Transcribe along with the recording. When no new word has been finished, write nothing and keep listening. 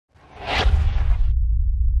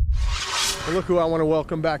Well, look who I want to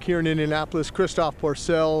welcome back here in Indianapolis, Christophe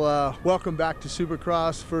Pourcel. Welcome back to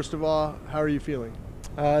Supercross. First of all, how are you feeling?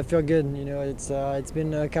 I feel good. You know, it's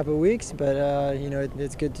been a couple of weeks, but you know,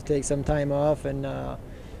 it's good to take some time off and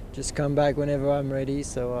just come back whenever I'm ready.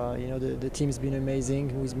 So you know, the team's been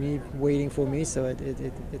amazing with me, waiting for me. So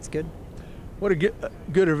it's good. What a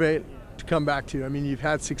good event to come back to. I mean, you've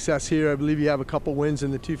had success here. I believe you have a couple wins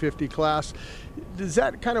in the 250 class. Does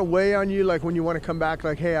that kind of weigh on you, like when you want to come back,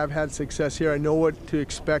 like, hey, I've had success here, I know what to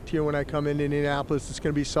expect here when I come into Indianapolis, it's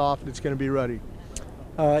going to be soft, it's going to be ruddy?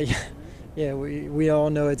 Yeah, we all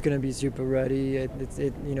know it's going to be super ruddy.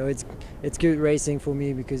 You know, it's good racing for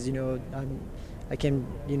me because, you know, I can,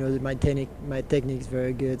 you know, my technique is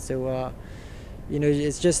very good. So you know,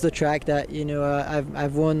 it's just a track that, you know,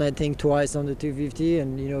 I've won, I think, twice on the 250,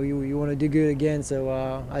 and you know, you want to do good again.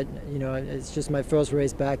 So you know, it's just my first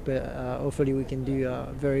race back, but hopefully we can do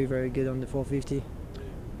very, very good on the 450.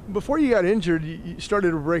 Before you got injured, you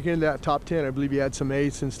started to break into that top 10. I believe you had some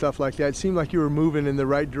eights and stuff like that. It seemed like you were moving in the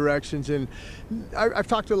right directions. And I've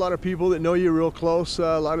talked to a lot of people that know you real close,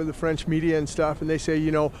 a lot of the French media and stuff, and they say,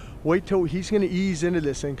 you know, wait till he's going to ease into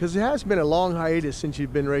this thing, because it has been a long hiatus since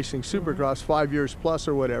you've been racing Supercross, 5 years plus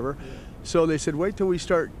or whatever. So they said, wait till we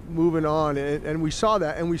start moving on. And we saw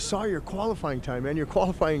that, and we saw your qualifying time, man. Your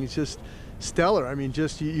qualifying is just stellar. I mean,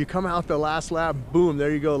 just you come out the last lap, boom, there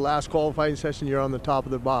you go, last qualifying session, you're on the top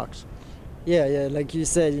of the box. Yeah, like you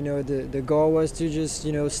said, you know, the goal was to just,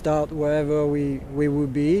 you know, start wherever we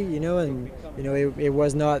would be, you know, and you know, it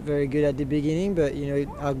was not very good at the beginning, but you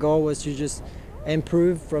know, our goal was to just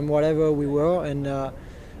improve from whatever we were,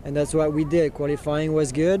 and that's what we did. Qualifying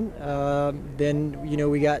was good. Then, you know,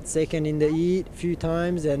 we got second in the heat a few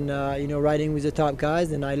times, and you know, riding with the top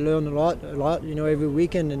guys, and I learned a lot, you know, every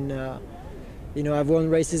weekend, and you know, I've won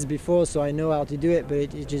races before, so I know how to do it, but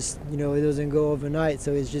it just, you know, it doesn't go overnight,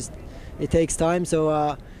 so it's just, it takes time.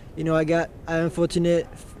 So you know, I unfortunately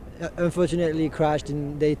crashed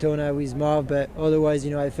in Daytona with Marv, but otherwise,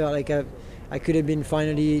 you know, I felt like I could have been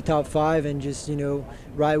finally top 5 and just, you know,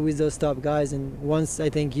 ride with those top guys. And once I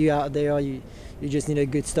think you out there, you just need a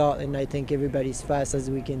good start, and I think everybody's fast, as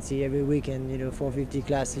we can see every weekend. You know, 450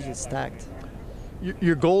 class is just stacked.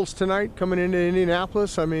 Your goals tonight coming into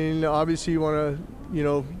Indianapolis, I mean, obviously you want to, you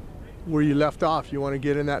know, where you left off, you want to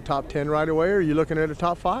get in that top 10 right away, or are you looking at a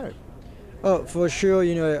top 5? Oh, for sure,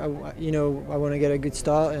 you know, I want to get a good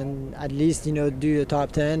start and at least, you know, do the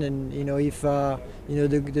top 10, and you know, if you know,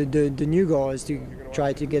 the new goal is to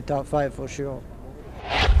try to get top 5 for sure.